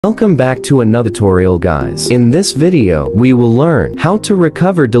Welcome back to another tutorial, guys. In this video, we will learn how to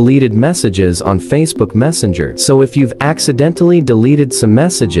recover deleted messages on Facebook Messenger. So if you've accidentally deleted some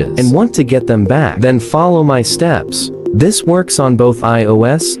messages and want to get them back, then follow my steps. This works on both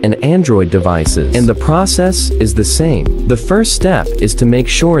iOS and Android devices, and the process is the same. The first step is to make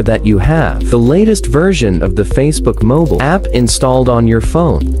sure that you have the latest version of the Facebook mobile app installed on your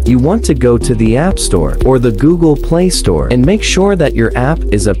phone. You want to go to the App Store or the Google Play Store and make sure that your app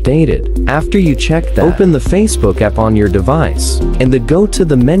is updated. After you check that, open the Facebook app on your device, and then go to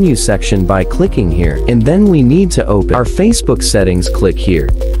the menu section by clicking here, and then we need to open our Facebook settings. Click here,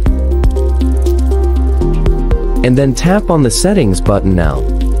 and then tap on the settings button. Now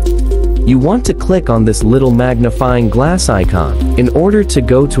you want to click on this little magnifying glass icon in order to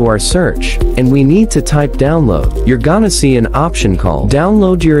go to our search, and we need to type download. You're gonna see an option called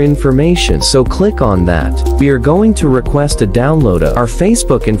download your information, so click on that. We are going to request a download of our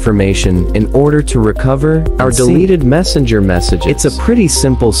Facebook information in order to recover our deleted Messenger messages. It's a pretty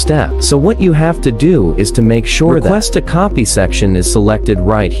simple step, so what you have to do is to make sure request a copy section is selected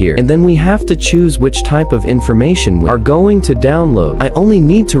right here, and then we have to choose which type of information we are going to download. I only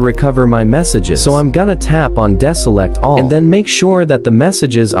need to recover my messages, so I'm gonna tap on deselect all, and then make sure that the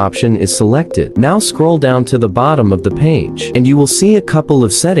messages option is selected. Now scroll down to the bottom of the page, and you will see a couple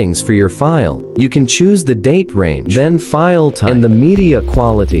of settings for your file. You can choose the date range, then file type, and the media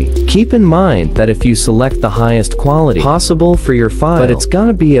quality. Keep in mind that if you select the highest quality possible for your file, but it's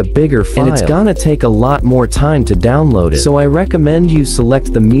gonna be a bigger file, and it's gonna take a lot more time to download it, so I recommend you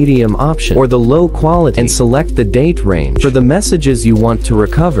select the medium option or the low quality and select the date range for the messages you want to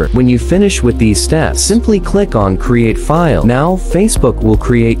recover. When you finish with these steps, simply click on create file. Now Facebook will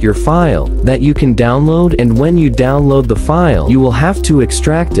create your file that you can download, and when you download the file, you will have to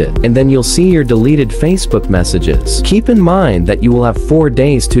extract it, and then you'll see your deleted Facebook messages. Keep in mind that you will have 4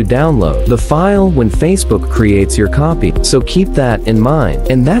 days to download the file when Facebook creates your copy, so keep that in mind.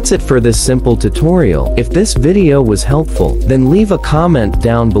 And that's it for this simple tutorial. If this video was helpful, then leave a comment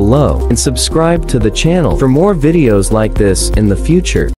down below and subscribe to the channel for more videos like this in the future.